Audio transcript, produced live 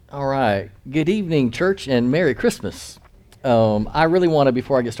All right. Good evening, church, and Merry Christmas. I really want to,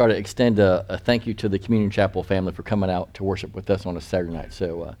 before I get started, extend a thank you to the Communion Chapel family for coming out to worship with us on a Saturday night.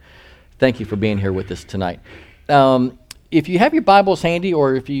 So thank you for being here with us tonight. If you have your Bibles handy,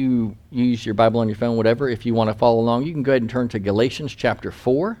 or if you use your Bible on your phone, whatever, if you want to follow along, you can go ahead and turn to Galatians chapter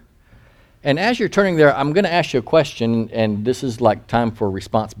 4. And as you're turning there, I'm going to ask you a question, and this is like time for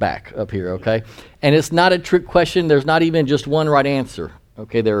response back up here, okay? And it's not a trick question. There's not even just one right answer.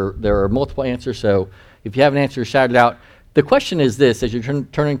 Okay, there are multiple answers, so if you have an answer, shout it out. The question is this, as you're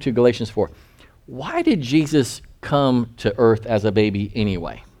turning to Galatians 4, why did Jesus come to earth as a baby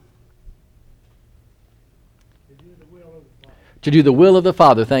anyway? To do the will of the Father. To do the will of the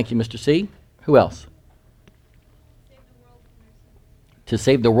Father. Thank you, Mr. C. Who else? To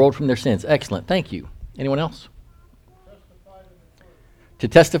save the world from their sins. Excellent. Thank you. Anyone else? Testify to the truth. To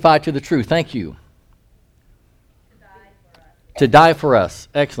testify to the truth. Thank you. To die for us.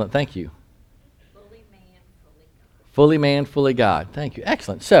 Excellent. Thank you. Fully man, fully God. Fully man, fully God. Thank you.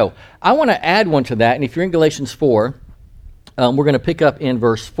 Excellent. So I want to add one to that. And if you're in Galatians 4, we're going to pick up in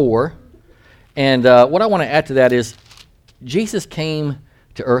verse 4. And what I want to add to that is Jesus came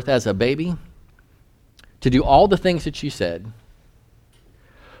to earth as a baby to do all the things that you said,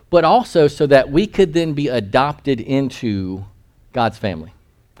 but also so that we could then be adopted into God's family.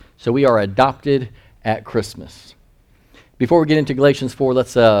 So we are adopted at Christmas. Before we get into Galatians 4,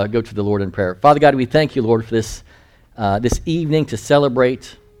 let's go to the Lord in prayer. Father God, we thank you, Lord, for this evening to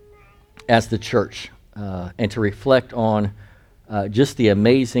celebrate as the church and to reflect on just the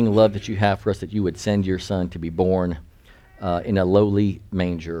amazing love that you have for us, that you would send your son to be born in a lowly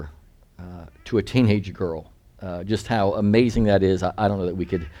manger to a teenage girl. Just how amazing that is. I don't know that we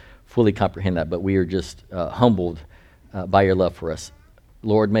could fully comprehend that, but we are just humbled by your love for us.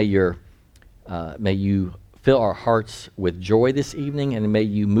 Lord, may you fill our hearts with joy this evening, and may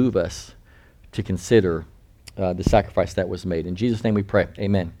you move us to consider the sacrifice that was made. In Jesus' name we pray.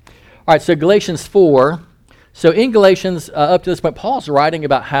 Amen. All right, so Galatians 4. So in Galatians, up to this point, Paul's writing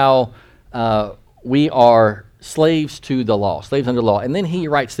about how we are slaves to the law, slaves under the law. And then he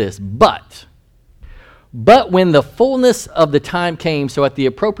writes this, But when the fullness of the time came, so at the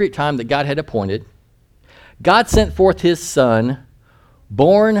appropriate time that God had appointed, God sent forth his Son,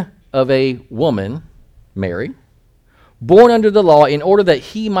 born of a woman, Mary, born under the law, in order that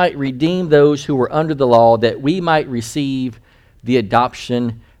he might redeem those who were under the law, that we might receive the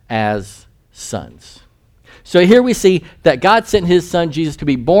adoption as sons. So here we see that God sent his Son Jesus to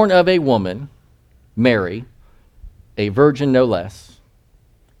be born of a woman, Mary, a virgin no less,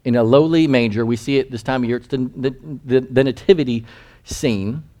 in a lowly manger. We see it this time of year. It's the nativity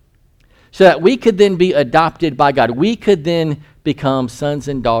scene. So that we could then be adopted by God. We could then become sons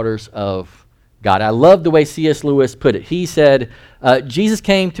and daughters of God. I love the way C.S. Lewis put it. He said, Jesus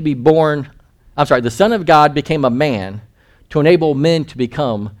came to be born, the Son of God became a man to enable men to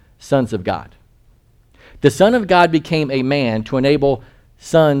become sons of God. The Son of God became a man to enable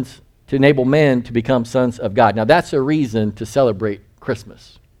men to become sons of God. Now that's a reason to celebrate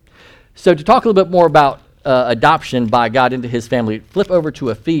Christmas. So to talk a little bit more about adoption by God into his family, flip over to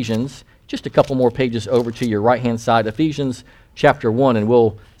Ephesians, just a couple more pages over to your right-hand side, Ephesians chapter 1, and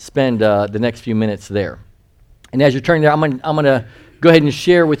we'll spend the next few minutes there. And as you're turning there, I'm going to go ahead and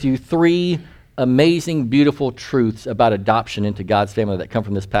share with you three amazing, beautiful truths about adoption into God's family that come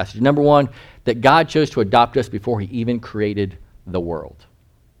from this passage. Number one, that God chose to adopt us before he even created the world.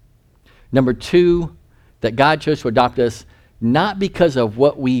 Number two, that God chose to adopt us not because of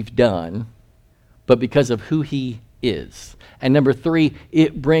what we've done, but because of who he is. And number three,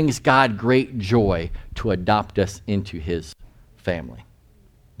 it brings God great joy to adopt us into his family.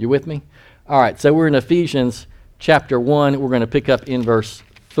 You with me? All right, so we're in Ephesians chapter 1. We're going to pick up in verse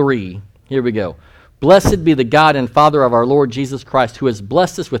 3. Here we go. Blessed be the God and Father of our Lord Jesus Christ, who has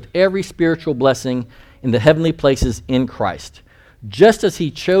blessed us with every spiritual blessing in the heavenly places in Christ, just as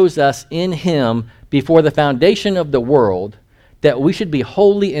he chose us in him before the foundation of the world, that we should be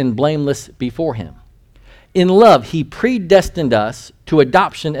holy and blameless before him. In love, he predestined us to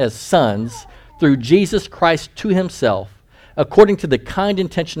adoption as sons through Jesus Christ to himself, according to the kind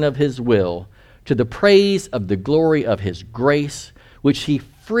intention of his will, to the praise of the glory of his grace, which he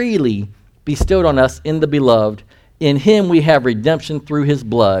freely bestowed on us in the beloved. In him we have redemption through his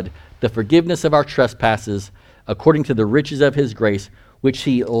blood, the forgiveness of our trespasses, according to the riches of his grace, which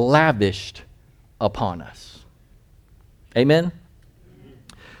he lavished upon us. Amen?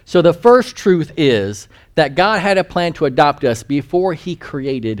 So the first truth is that God had a plan to adopt us before he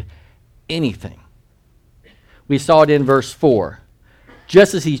created anything. We saw it in verse 4.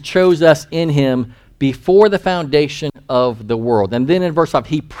 Just as he chose us in him before the foundation of the world. And then in verse 5,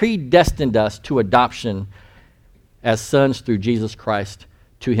 he predestined us to adoption as sons through Jesus Christ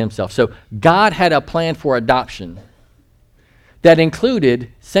to himself. So God had a plan for adoption that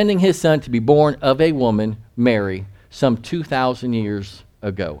included sending his son to be born of a woman, Mary, some 2,000 years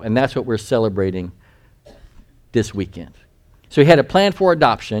ago. And that's what we're celebrating this weekend. So he had a plan for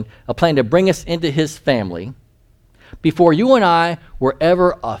adoption, a plan to bring us into his family before you and I were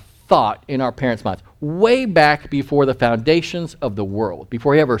ever a thought in our parents' minds, way back before the foundations of the world,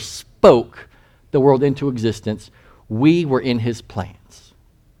 before he ever spoke the world into existence. We were in his plans.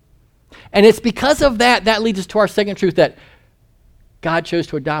 And it's because of that leads us to our second truth, that God chose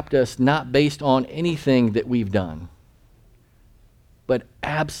to adopt us not based on anything that we've done, but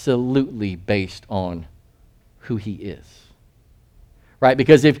absolutely based on who he is. Right?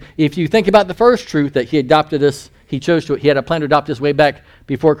 Because if you think about the first truth, that he adopted us, he had a plan to adopt us way back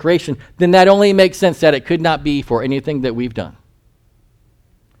before creation, then that only makes sense that it could not be for anything that we've done.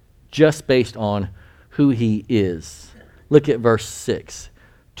 Just based on who he is. Look at verse 6.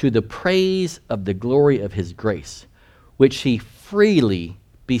 To the praise of the glory of his grace, which he freely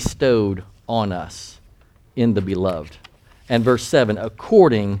bestowed on us in the beloved. And verse 7,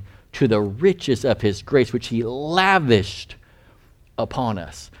 according to the riches of his grace, which he lavished upon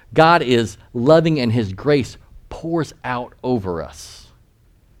us. God is loving, and his grace pours out over us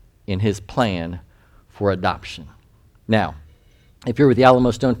in his plan for adoption. Now, if you're with the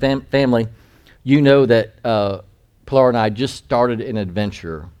Alamo Stone family, you know that Pilar and I just started an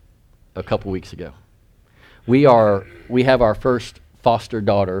adventure a couple weeks ago. We have our first foster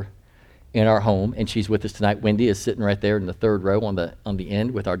daughter in our home, and she's with us tonight. Wendy is sitting right there in the third row on the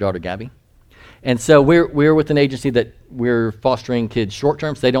end with our daughter Gabby. And so we're with an agency that we're fostering kids short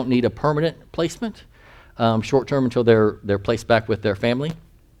term, so they don't need a permanent placement, short term until they're placed back with their family.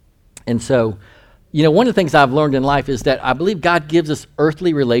 And so, one of the things I've learned in life is that I believe God gives us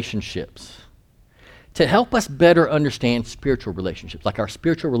earthly relationships to help us better understand spiritual relationships, like our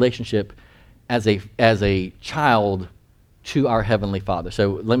spiritual relationship as a child to our Heavenly Father.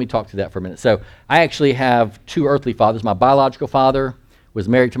 So let me talk to that for a minute. So I actually have two earthly fathers. My biological father was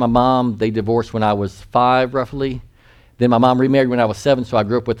married to my mom. They divorced when I was 5, roughly. Then my mom remarried when I was 7, so I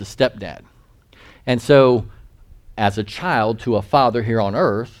grew up with a stepdad. And so as a child to a father here on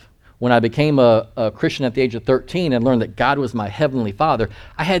earth, when I became a Christian at the age of 13 and learned that God was my Heavenly Father,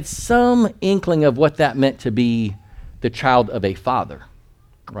 I had some inkling of what that meant to be the child of a father.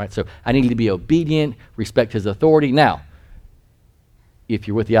 Right? So I needed to be obedient, respect his authority. Now, if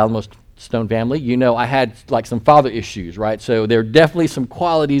you're with the Alamo Stone family, I had like some father issues, right? So there are definitely some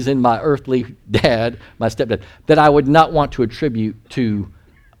qualities in my earthly dad, my stepdad, that I would not want to attribute to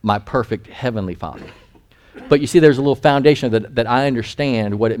my perfect Heavenly Father. But you see, there's a little foundation that I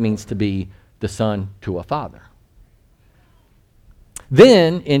understand what it means to be the son to a father.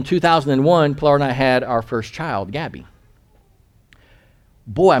 Then, in 2001, Pilar and I had our first child, Gabby.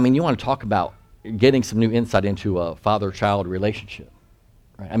 Boy, you want to talk about getting some new insight into a father-child relationship.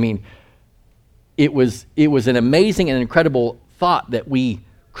 Right? It was an amazing and incredible thought that we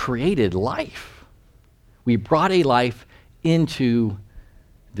created life. We brought a life into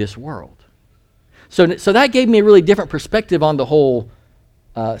this world. So that gave me a really different perspective on the whole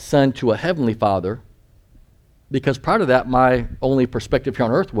son to a Heavenly Father, because prior to that, my only perspective here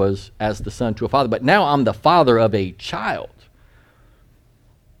on earth was as the son to a father. But now I'm the father of a child.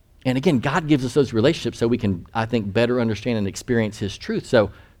 And again, God gives us those relationships so we can, I think, better understand and experience his truth.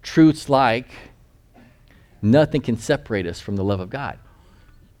 So truths like nothing can separate us from the love of God.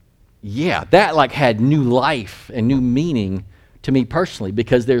 Yeah, that had new life and new meaning to me personally,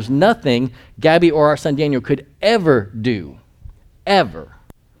 because there's nothing Gabby or our son Daniel could ever do, ever,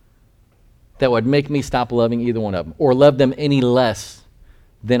 that would make me stop loving either one of them or love them any less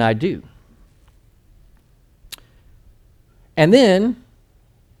than I do. And then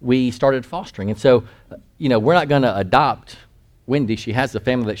we started fostering. And so, we're not going to adopt Wendy. She has the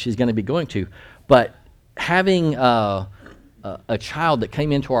family that she's going to be going to. But having a child that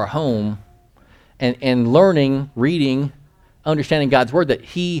came into our home and learning, reading, understanding God's word, that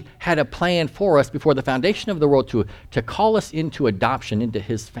he had a plan for us before the foundation of the world to call us into adoption, into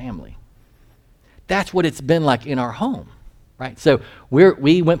his family. That's what it's been like in our home, right? So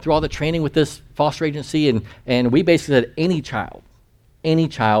we went through all the training with this foster agency, and we basically said any child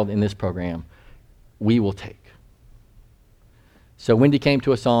in this program, we will take. So Wendy came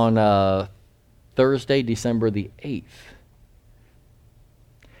to us on Thursday, December the 8th.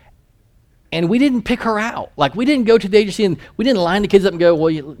 And we didn't pick her out. We didn't go to the agency and we didn't line the kids up and go,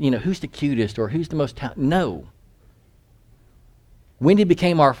 well, who's the cutest or who's the most talented? No. Wendy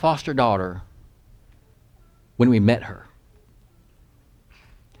became our foster daughter when we met her.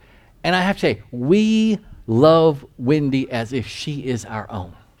 And I have to say, we love Wendy as if she is our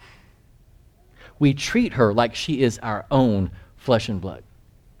own. We treat her like she is our own flesh and blood.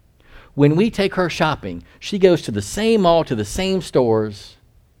 When we take her shopping, she goes to the same mall, to the same stores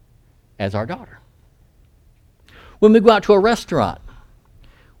as our daughter. When we go out to a restaurant,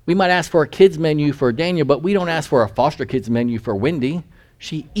 we might ask for a kids menu for Daniel, but we don't ask for a foster kids menu for Wendy.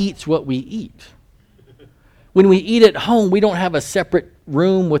 She eats what we eat. When we eat at home, we don't have a separate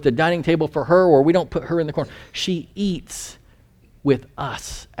room with a dining table for her, or we don't put her in the corner. She eats with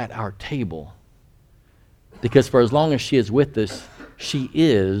us at our table. Because for as long as she is with us, she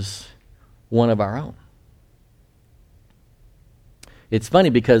is one of our own. It's funny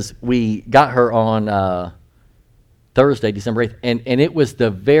because we got her on Thursday, December 8th, and it was the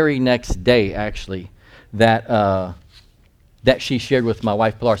very next day, actually, that she shared with my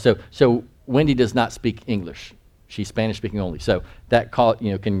wife, Pilar. So Wendy does not speak English. She's Spanish speaking only. So that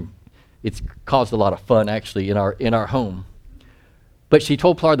it's caused a lot of fun, actually, in our home. But she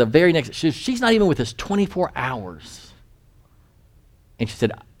told Pilar the very next, she's not even with us 24 hours. And she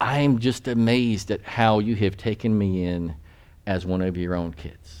said, I'm just amazed at how you have taken me in as one of your own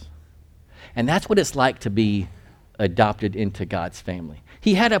kids. And that's what it's like to be adopted into God's family.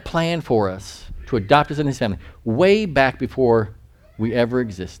 He had a plan for us to adopt us in his family way back before we ever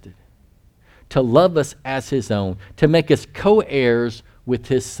existed, to love us as his own, to make us co-heirs with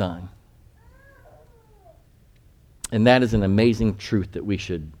his son. And that is an amazing truth that we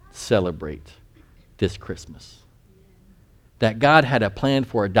should celebrate this Christmas. That God had a plan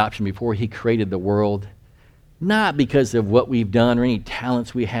for adoption before he created the world, not because of what we've done or any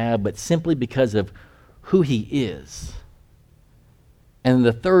talents we have, but simply because of who he is. And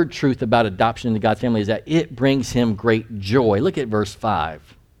the third truth about adoption into God's family is that it brings him great joy. Look at verse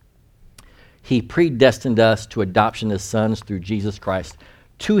 5. He predestined us to adoption as sons through Jesus Christ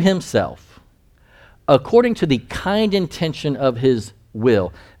to himself, according to the kind intention of his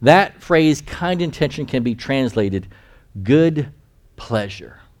will. That phrase, kind intention, can be translated good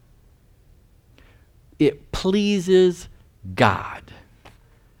pleasure. It pleases God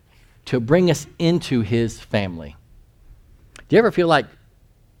to bring us into his family. Do you ever feel like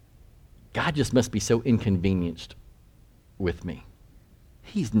God just must be so inconvenienced with me?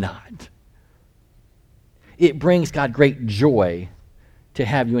 He's not. It brings God great joy to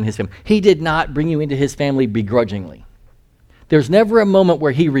have you in his family. He did not bring you into his family begrudgingly. There's never a moment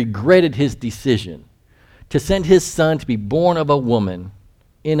where he regretted his decision to send his son to be born of a woman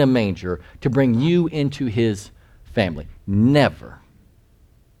in a manger to bring you into his family. Never.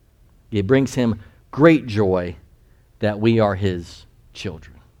 It brings him great joy that we are his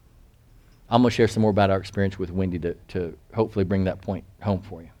children. I'm going to share some more about our experience with Wendy to hopefully bring that point home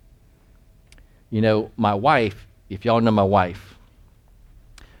for you. You know, my wife, if y'all know my wife,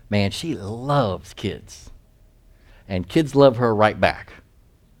 man, she loves kids. And kids love her right back.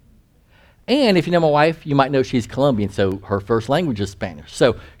 And if you know my wife, you might know she's Colombian, so her first language is Spanish.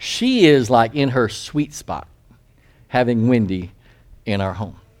 So she is like in her sweet spot, having Wendy in our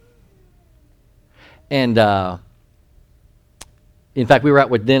home. And in fact, we were out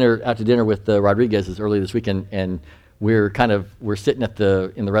to dinner with the Rodriguez's earlier this week, and we're sitting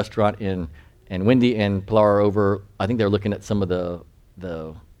in the restaurant, and Wendy and Pilar are over. I think they're looking at some of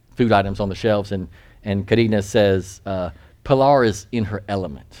the food items on the shelves, and Karina says, Pilar is in her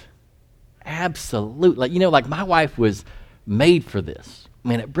element. Absolutely. Like my wife was made for this.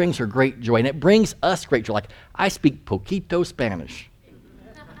 Man, it brings her great joy, and it brings us great joy. Like, I speak poquito Spanish.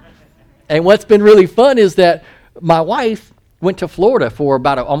 And what's been really fun is that my wife went to Florida for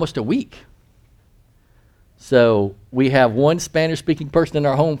about almost a week. So we have one Spanish-speaking person in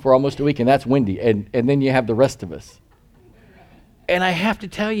our home for almost a week, and that's Wendy, and then you have the rest of us. And I have to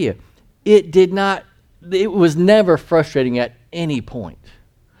tell you, it was never frustrating at any point.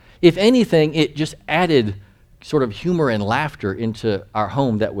 If anything, it just added sort of humor and laughter into our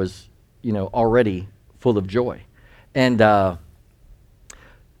home that was, already full of joy. And I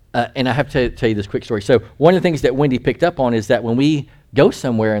have to tell you this quick story. So one of the things that Wendy picked up on is that when we go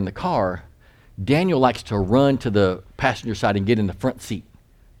somewhere in the car, Daniel likes to run to the passenger side and get in the front seat.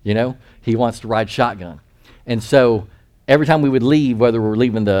 He wants to ride shotgun. And so every time we would leave, whether we're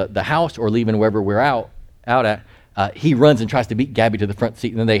leaving the house or leaving wherever we're out at, he runs and tries to beat Gabby to the front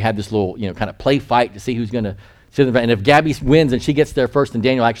seat. And then they had this little, kind of play fight to see who's going to sit in the front. And if Gabby wins and she gets there first, then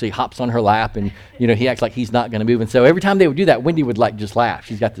Daniel actually hops on her lap and, he acts like he's not going to move. And so every time they would do that, Wendy would just laugh.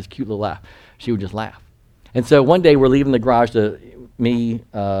 She's got this cute little laugh. She would just laugh. And so one day we're leaving the garage, me,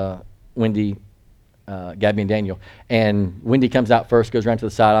 Wendy, Gabby and Daniel. And Wendy comes out first, goes around to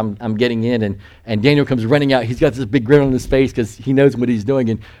the side. I'm getting in, and Daniel comes running out. He's got this big grin on his face because he knows what he's doing.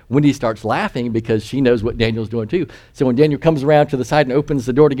 And Wendy starts laughing because she knows what Daniel's doing too. So when Daniel comes around to the side and opens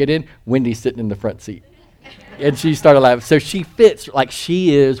the door to get in, Wendy's sitting in the front seat. And she started laughing. So she fits like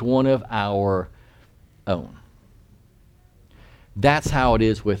she is one of our own. That's how it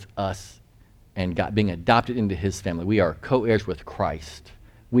is with us and God being adopted into his family. We are co-heirs with Christ.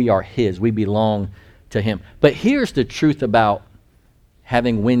 We are his. We belong to him. But here's the truth about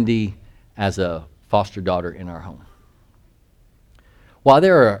having Wendy as a foster daughter in our home. While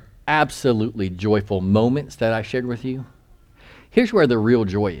there are absolutely joyful moments that I shared with you, here's where the real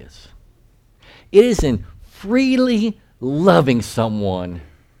joy is. It is in freely loving someone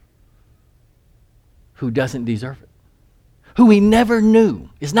who doesn't deserve it, who we never knew.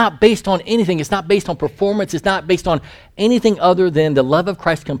 It's not based on anything. It's not based on performance. It's not based on anything other than the love of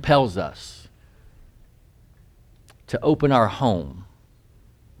Christ compels us to open our home,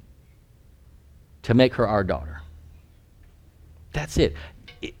 to make her our daughter. That's it.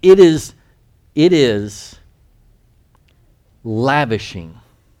 It is lavishing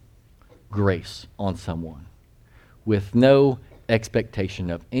grace on someone with no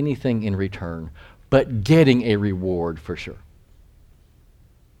expectation of anything in return, but getting a reward for sure.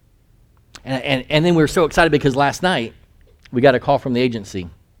 And then we were so excited because last night we got a call from the agency,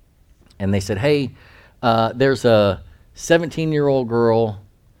 and they said, hey, there's a 17-year-old girl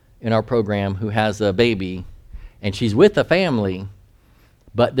in our program who has a baby, and she's with a family,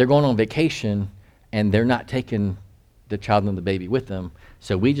 but they're going on vacation, and they're not taking the child and the baby with them,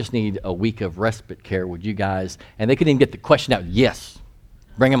 so we just need a week of respite care. Would you guys? And they couldn't even get the question out. Yes,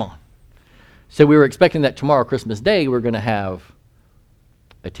 bring them on. So we were expecting that tomorrow, Christmas Day, we're going to have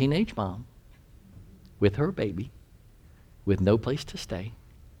a teenage mom with her baby with no place to stay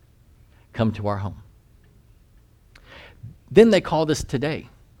come to our home. Then they called us today,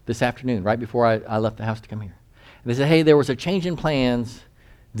 this afternoon, right before I left the house to come here. And they said, hey, there was a change in plans.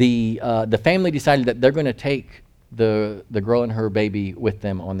 The family decided that they're going to take the girl and her baby with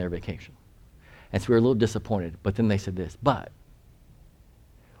them on their vacation. And so we were a little disappointed. But then they said this, but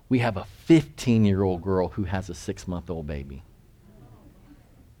we have a 15-year-old girl who has a 6-month-old baby.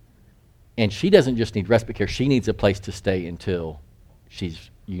 And she doesn't just need respite care. She needs a place to stay until she's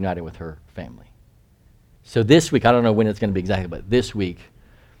united with her family. So this week, I don't know when it's going to be exactly, but this week,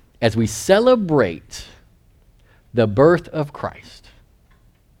 as we celebrate the birth of Christ,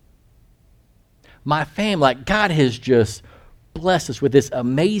 my family, like God has just blessed us with this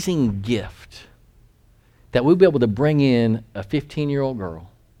amazing gift that we'll be able to bring in a 15-year-old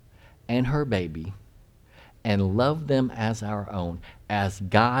girl and her baby and love them as our own, as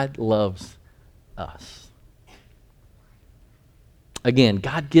God loves us. Again,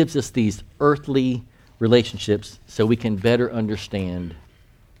 God gives us these earthly relationships so we can better understand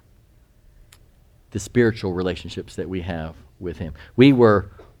the spiritual relationships that we have with him. We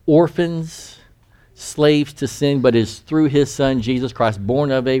were orphans, slaves to sin, but it's through his son, Jesus Christ,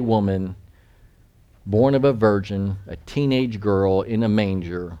 born of a woman, born of a virgin, a teenage girl in a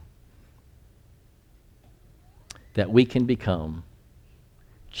manger, that we can become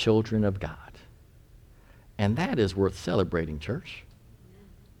children of God. And that is worth celebrating, church.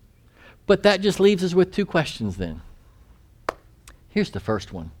 But that just leaves us with two questions then. Here's the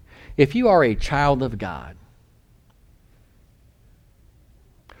first one. If you are a child of God,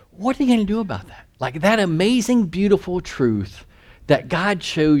 what are you going to do about that? Like that amazing, beautiful truth that God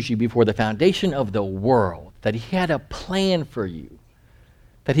chose you before the foundation of the world, that he had a plan for you,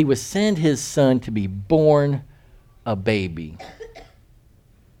 that he would send his son to be born a baby,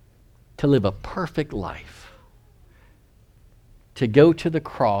 to live a perfect life, to go to the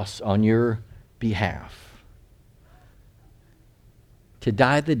cross on your behalf, to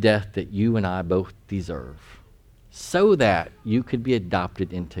die the death that you and I both deserve, so that you could be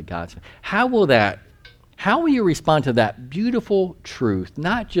adopted into God's family. How will you respond to that beautiful truth,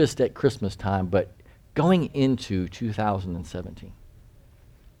 not just at Christmas time, but going into 2017?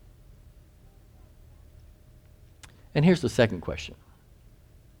 And here's the second question.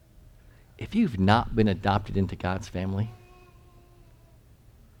 If you've not been adopted into God's family,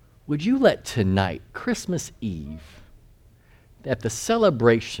 would you let tonight, Christmas Eve, at the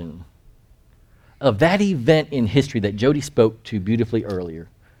celebration of that event in history that Jody spoke to beautifully earlier,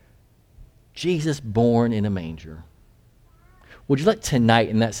 Jesus born in a manger, would you let tonight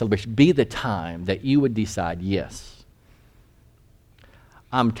in that celebration be the time that you would decide, yes,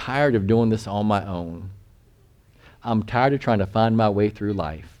 I'm tired of doing this on my own. I'm tired of trying to find my way through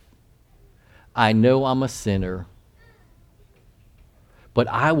life. I know I'm a sinner, but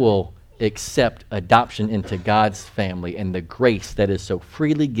I will accept adoption into God's family and the grace that is so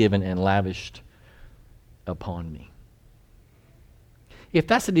freely given and lavished upon me. If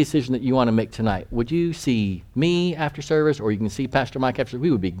that's a decision that you want to make tonight, would you see me after service, or you can see Pastor Mike after service?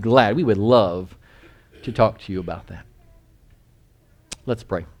 We would be glad. We would love to talk to you about that. Let's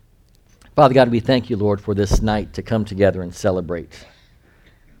pray. Father God, we thank you, Lord, for this night to come together and celebrate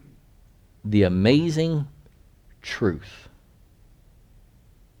the amazing truth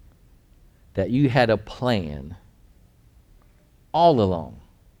that you had a plan all along.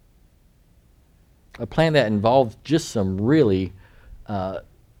 A plan that involved just some really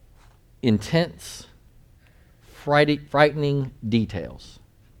intense, frightening details.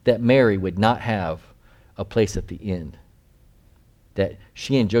 That Mary would not have a place at the end. That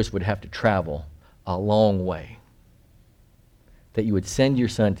she and Joseph would have to travel a long way. That you would send your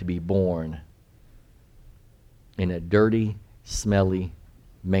son to be born in a dirty, smelly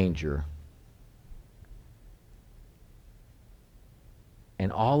manger.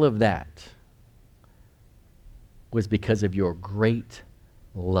 And all of that was because of your great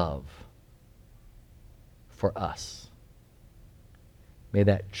love for us. May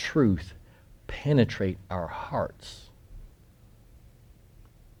that truth penetrate our hearts.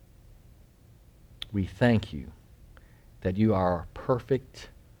 We thank you that you are our perfect,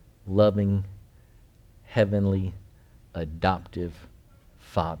 loving, heavenly, adoptive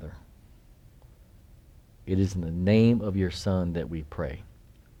Father. It is in the name of your Son that we pray.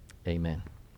 Amen.